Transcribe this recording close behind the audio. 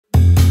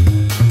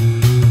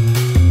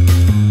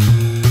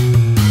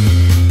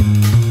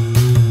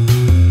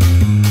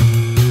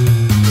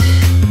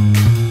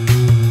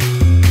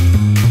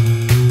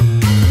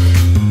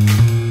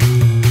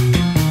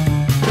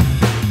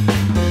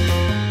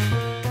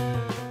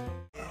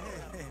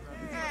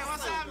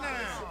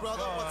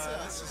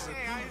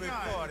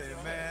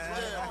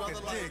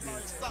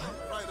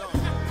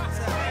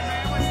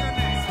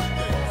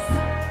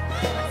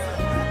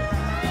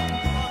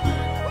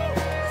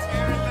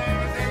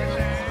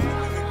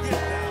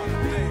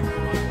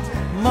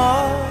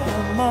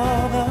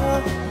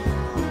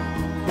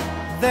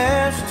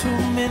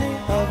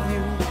of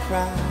you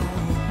crying.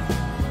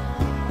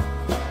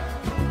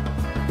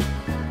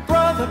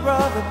 Brother,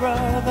 brother,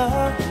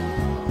 brother,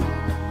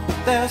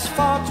 there's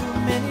far too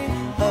many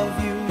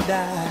of you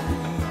dying.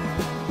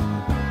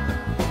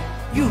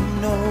 You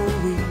know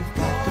we've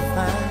got to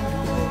find a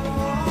way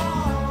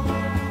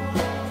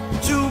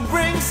to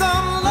bring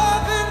some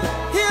loving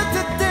here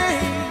today.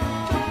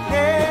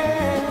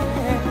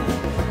 Yeah.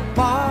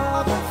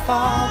 Father,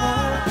 Father,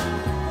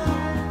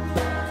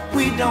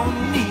 we don't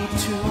need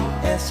to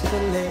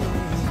escalate.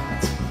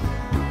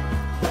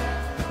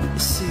 You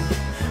see,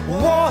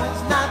 war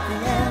is not the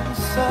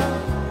answer,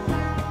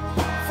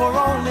 for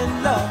only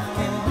love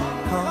can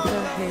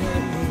conquer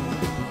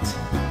hate.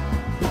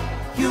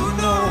 You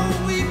know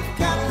we've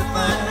got to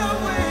find a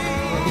way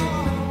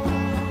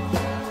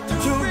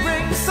to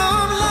bring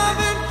some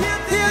loving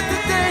here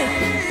today.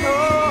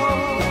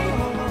 Oh,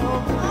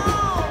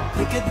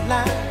 picket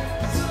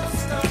lines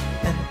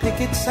and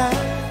picket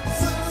signs,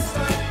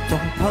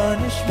 don't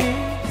punish me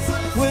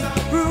with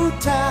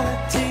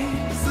brutality.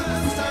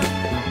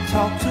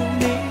 Talk to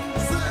me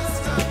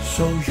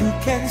so you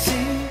can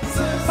see,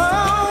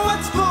 oh,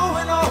 what's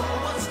going on,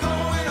 what's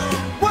going on,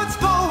 what's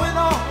going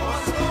on,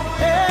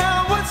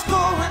 yeah, what's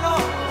going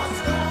on,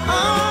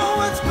 oh,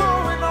 what's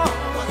going on,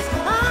 what's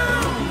going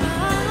on.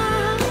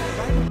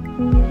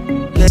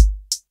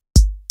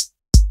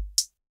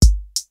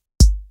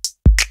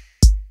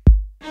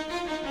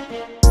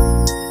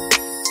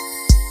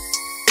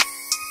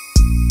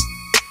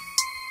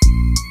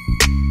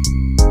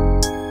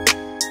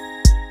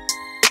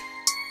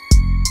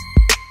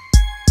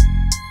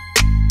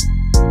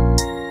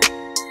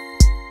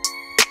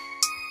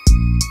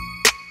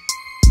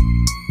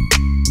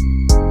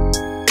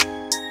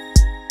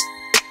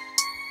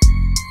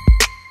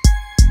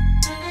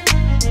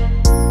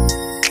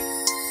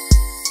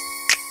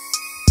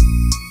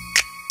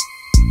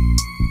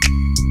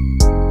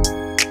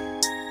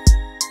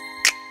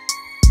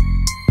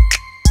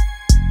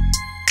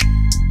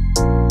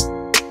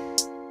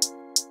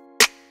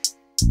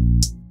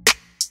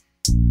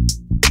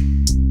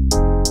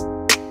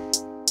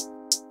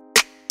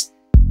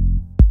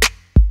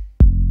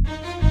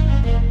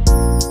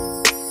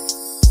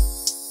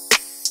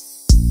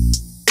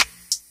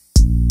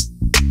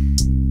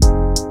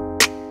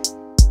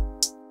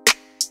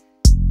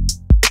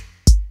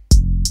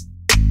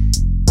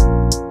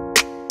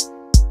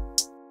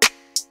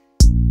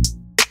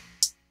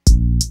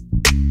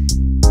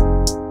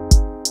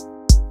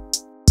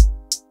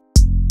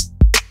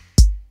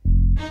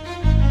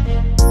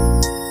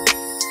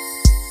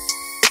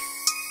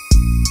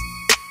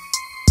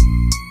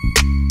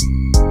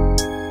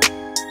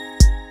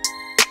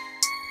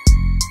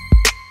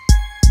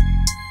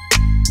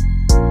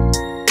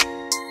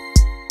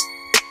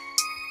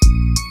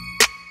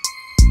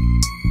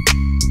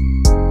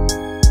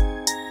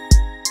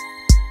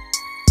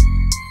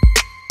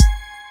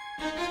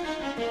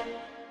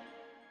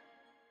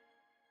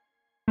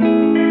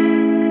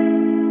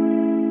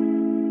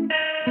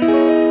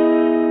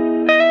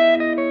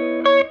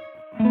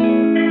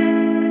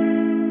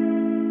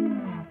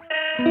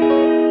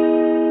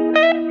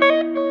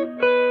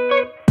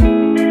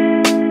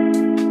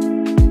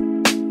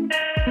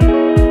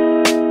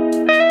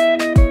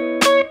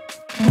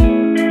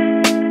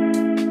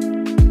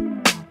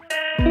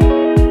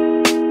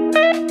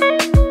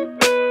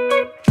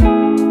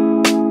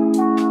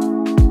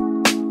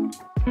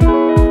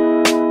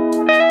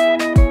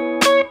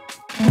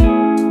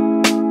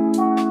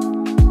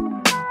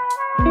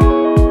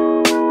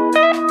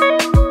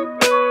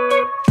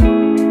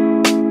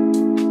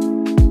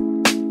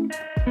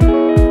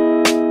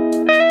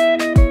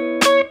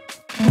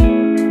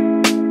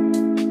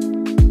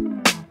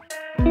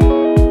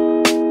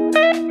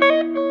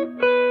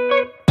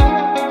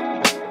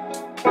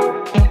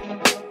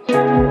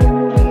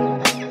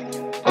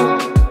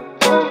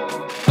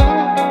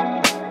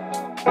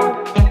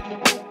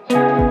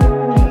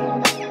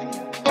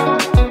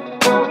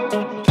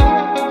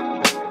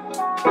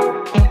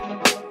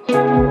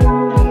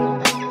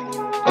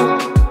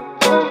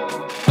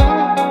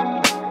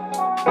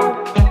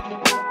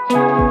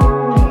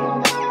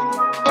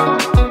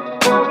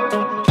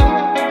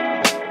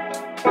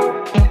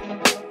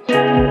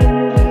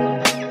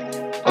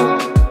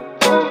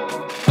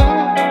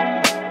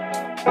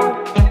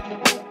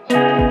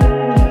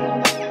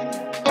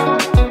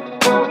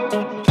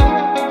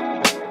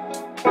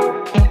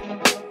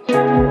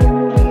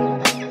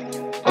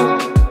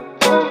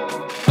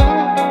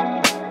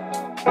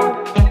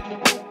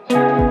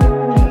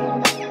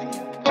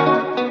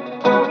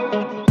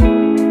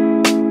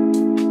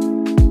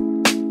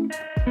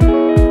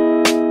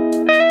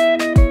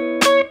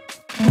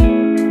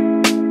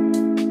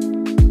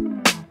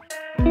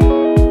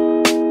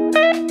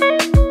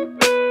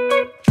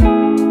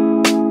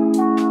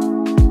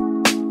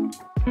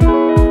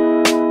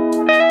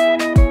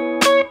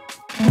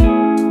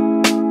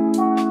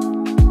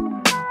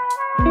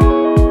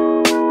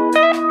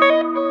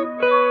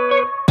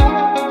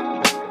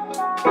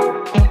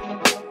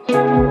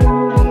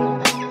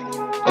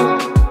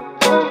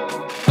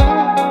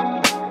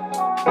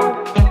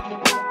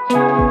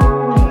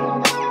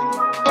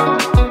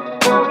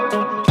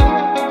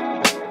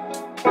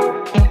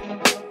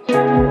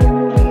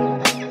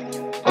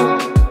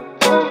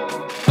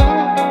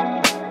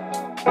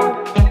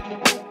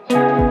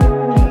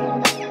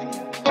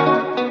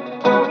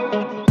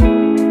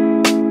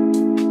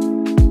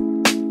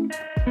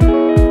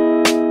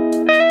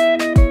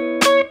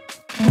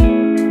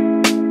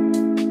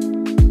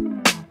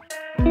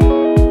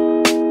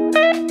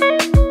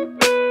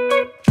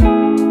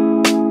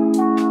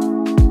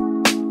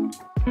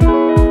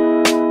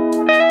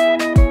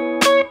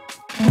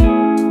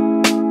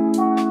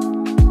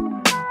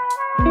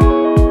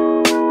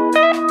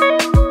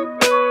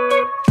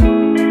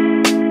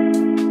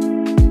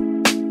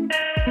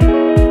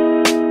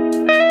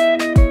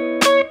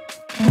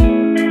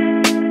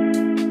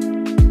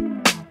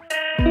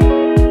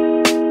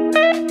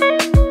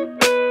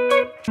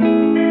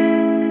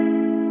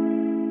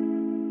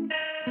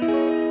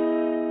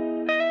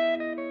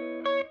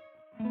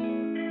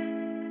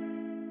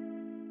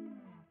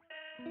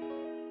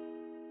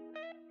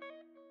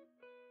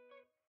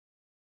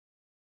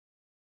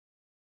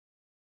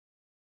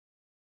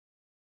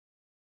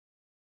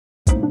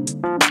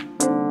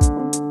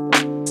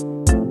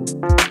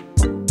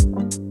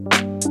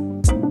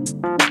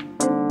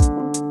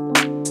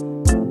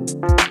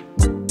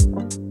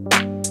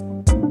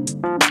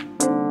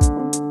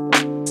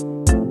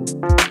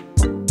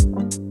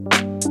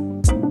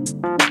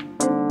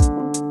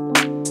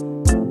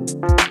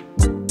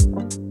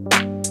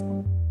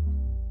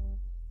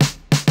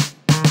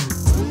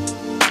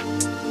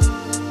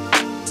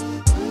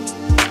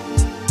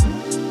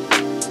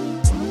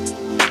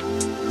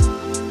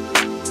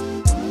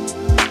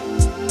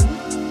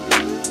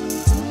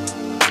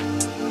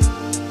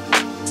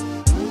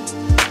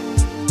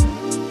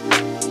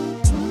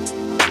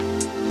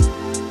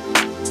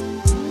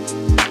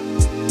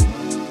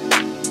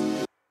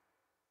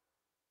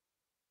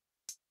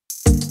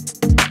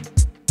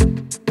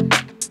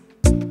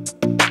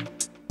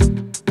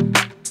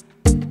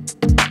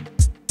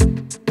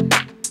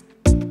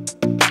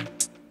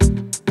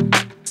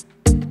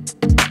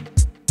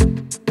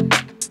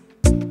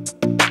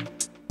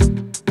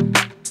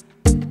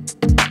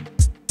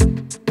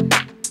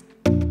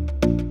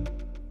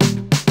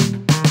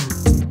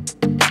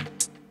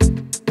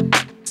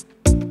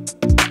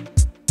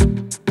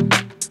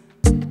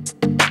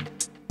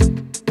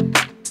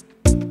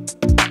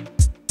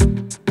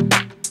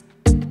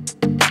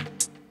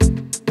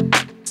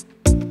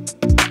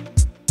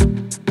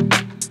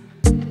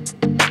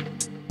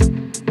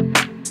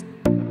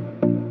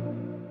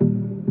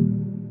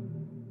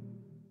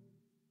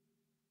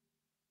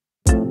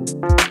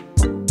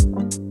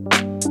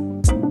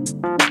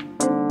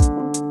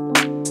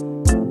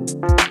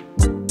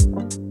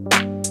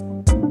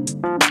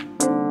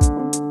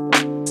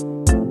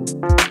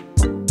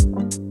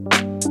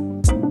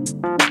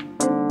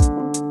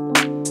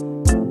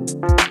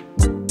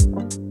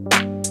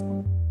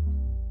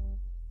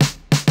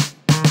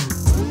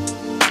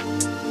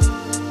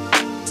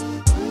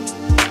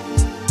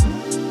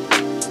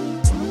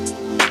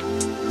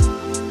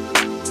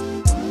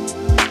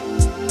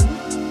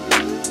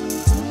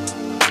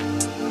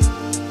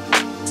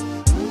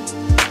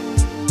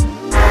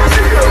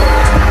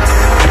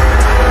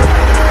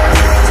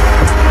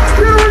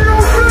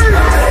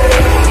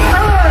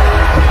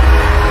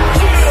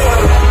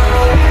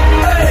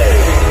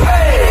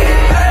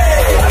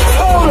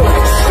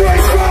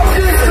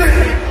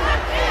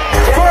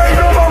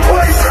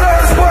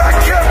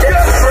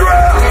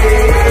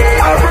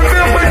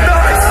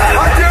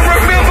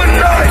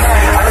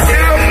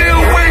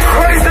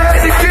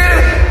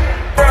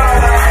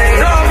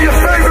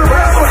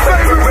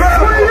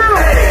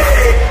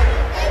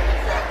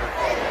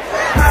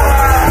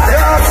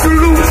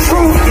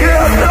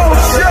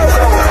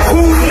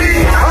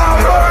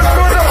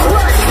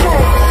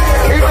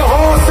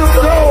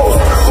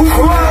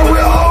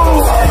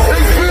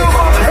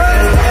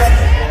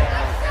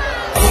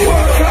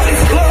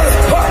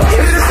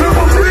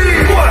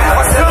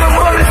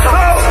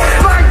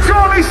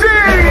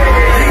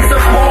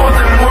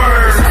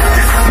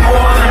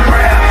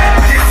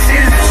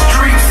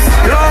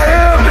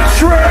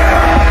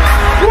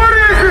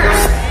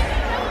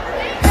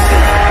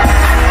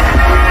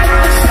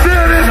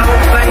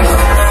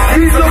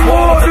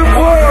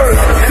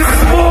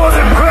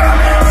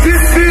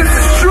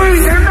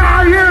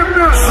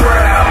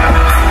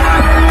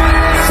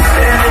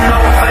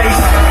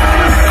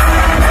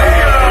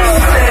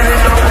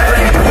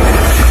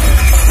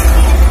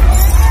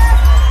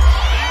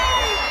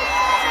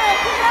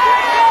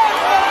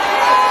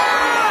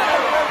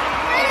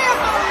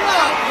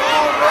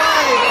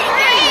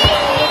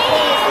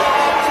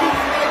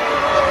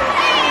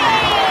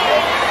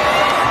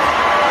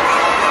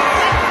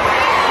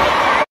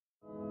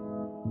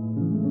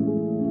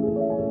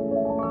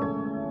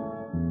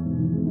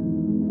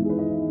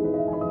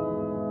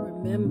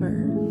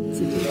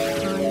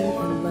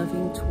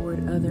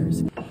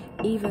 others,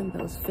 even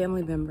those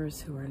family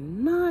members who are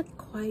not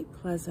quite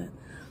pleasant.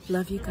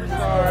 Love you guys. I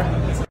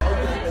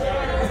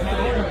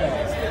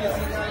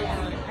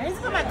need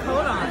to put my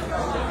coat on.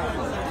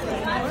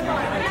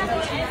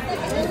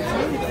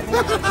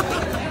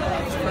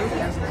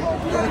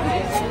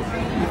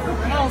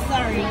 Oh,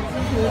 sorry.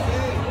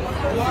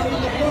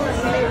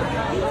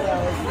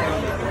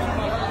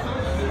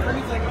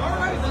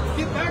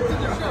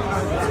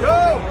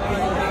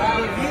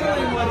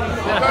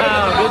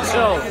 Good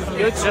show.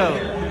 Good show.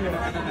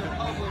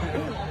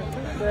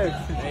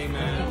 Hey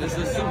man, this is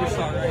a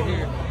superstar right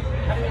here.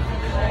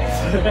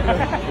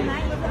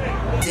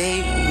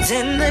 Days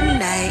and the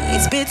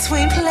nights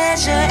between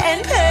pleasure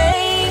and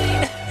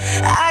pain,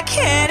 I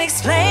can't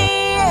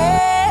explain.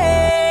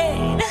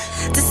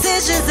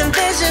 Decisions and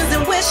visions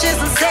and wishes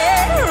and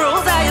set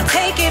rules I am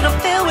taking, I'm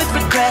filled with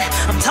regret.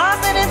 I'm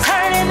tossing and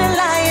turning and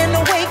lying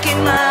awake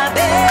in my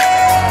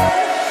bed.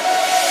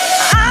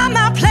 I'm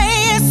not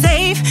playing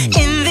safe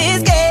in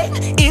this game,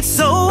 it's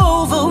so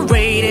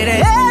overrated.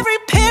 Every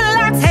pill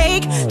I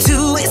take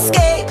to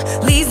escape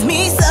leaves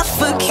me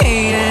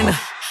suffocating.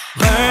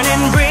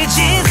 Burning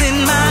bridges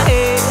in my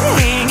head,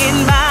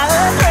 hanging by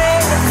a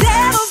thread.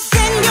 Devil's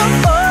in your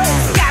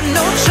voice, got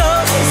no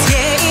choice.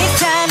 Yeah, it's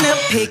time to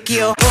pick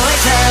your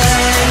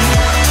poison.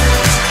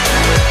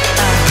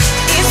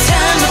 It's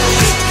time to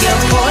pick your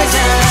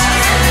poison.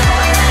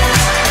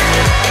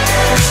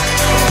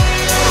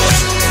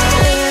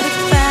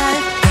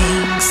 Certified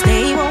things,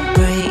 they won't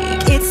break.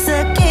 It's a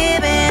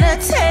give and a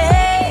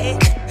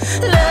take.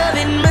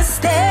 Loving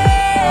mistakes.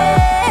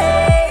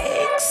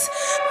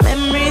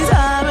 Memories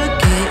are a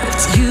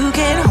gift you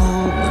can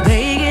hold.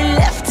 They get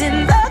left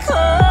in the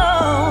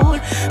cold,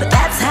 but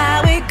that's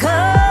how it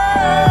goes.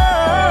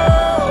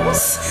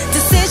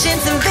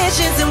 Decisions and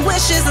visions and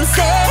wishes and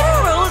set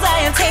rules I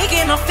am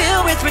taking, I'm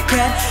filled with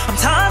regret. I'm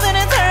tossing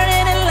and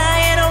turning and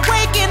lying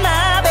awake in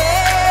my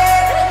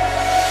bed.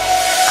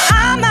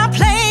 I'm not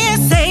playing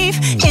safe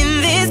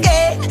in this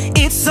game,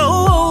 it's so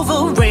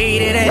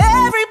overrated.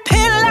 Every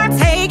pill I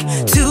take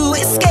to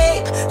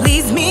escape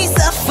leaves me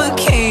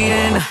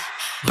suffocating.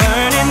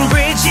 Burning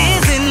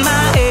bridges in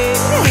my head,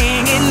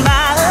 hanging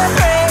by a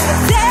thread.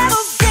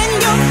 Devil's in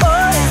your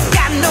voice,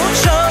 got no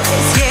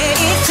choice.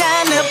 Yeah, it's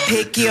time to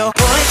pick your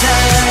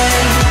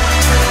poison.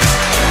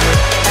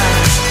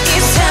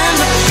 It's time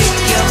to pick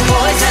your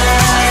poison.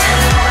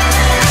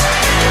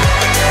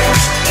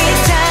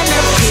 It's time to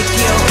pick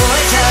your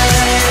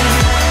poison.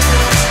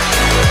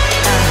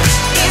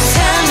 It's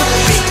time to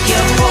pick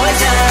your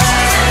poison.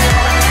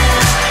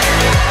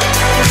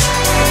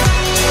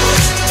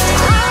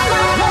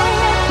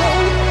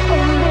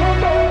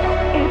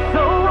 It's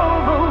so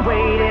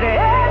overrated.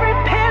 Every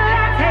pill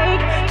I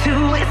take to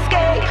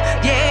escape.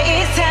 Yeah,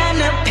 it's time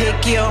to pick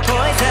your poison.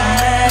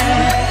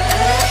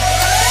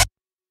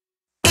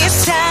 It's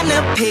time to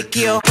pick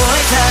your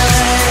poison.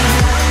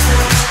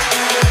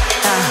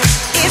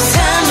 It's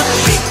time to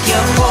pick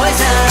your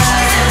poison.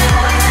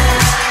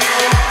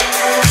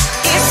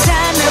 It's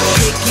time to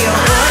pick your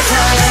poison.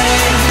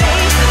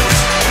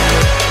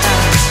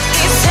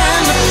 It's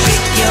time to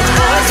pick your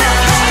poison.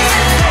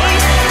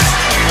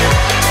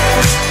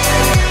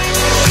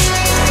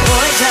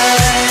 Poison.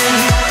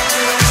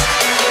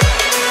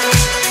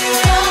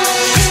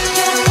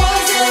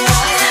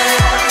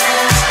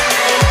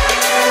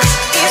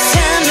 It's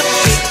time to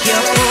pick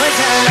your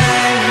poison.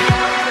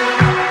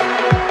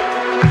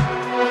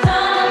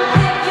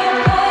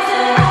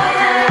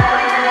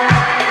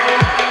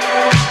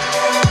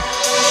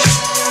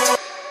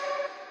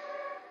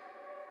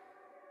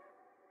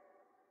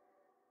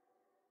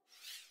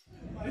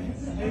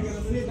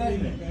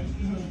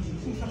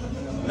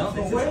 No,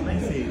 this is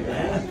amazing. You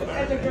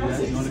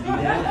want to be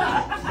there?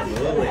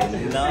 Absolutely.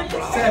 Love.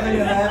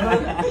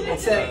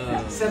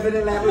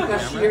 7-Eleven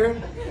cashier.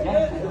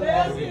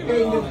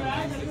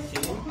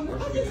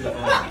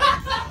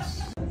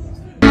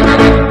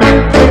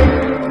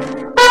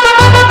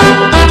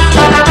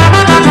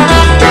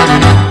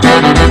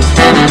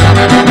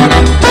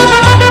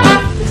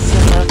 This is a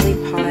lovely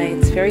pie.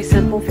 It's very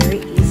simple,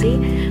 very easy.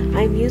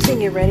 I'm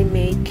using a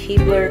ready-made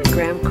Keebler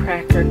graham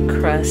cracker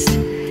crust.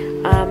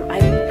 I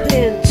put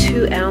in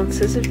 2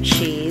 ounces of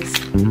cheese.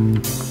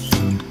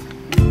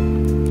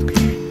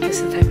 This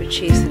is the type of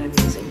cheese that I'm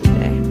using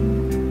today.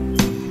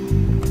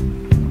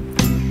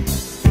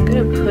 I'm going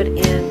to put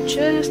in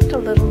just a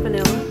little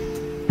vanilla.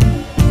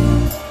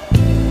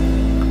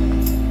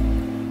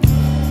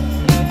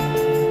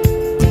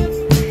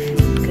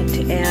 I'm going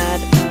to add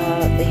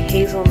the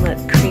hazelnut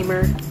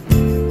creamer.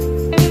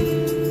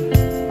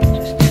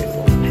 Just 2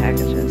 little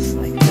packages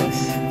like this.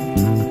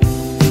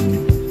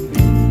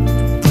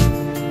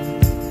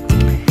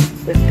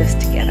 Whip this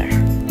together.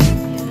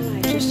 And I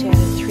just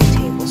added 3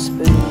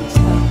 tablespoons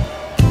of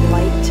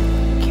light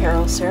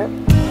caramel syrup,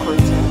 corn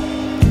syrup,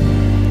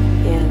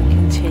 and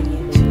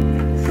continue to.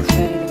 This is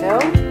ready to go.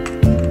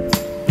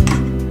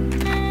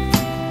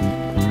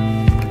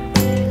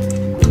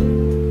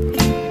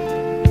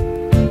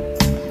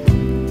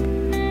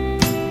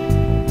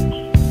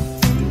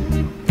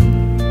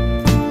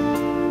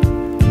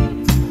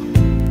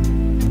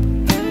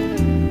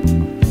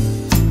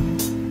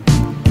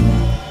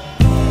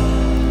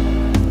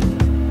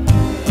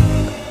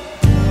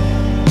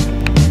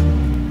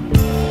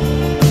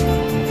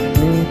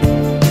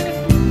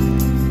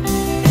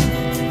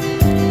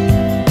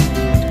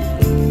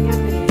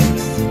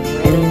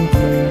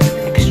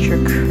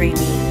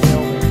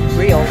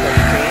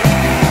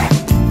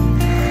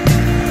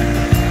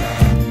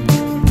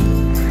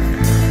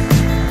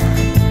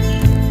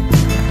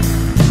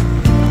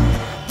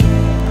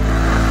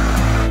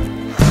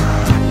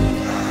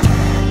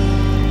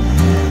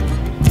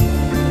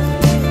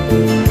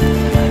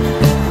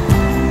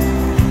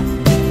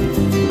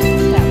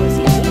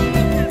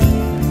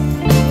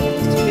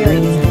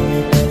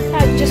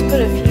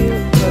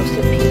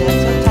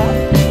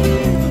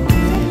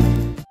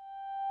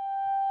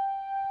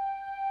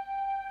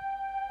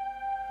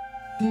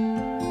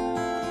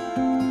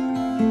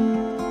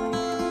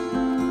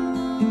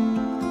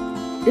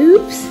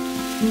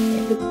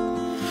 Oops.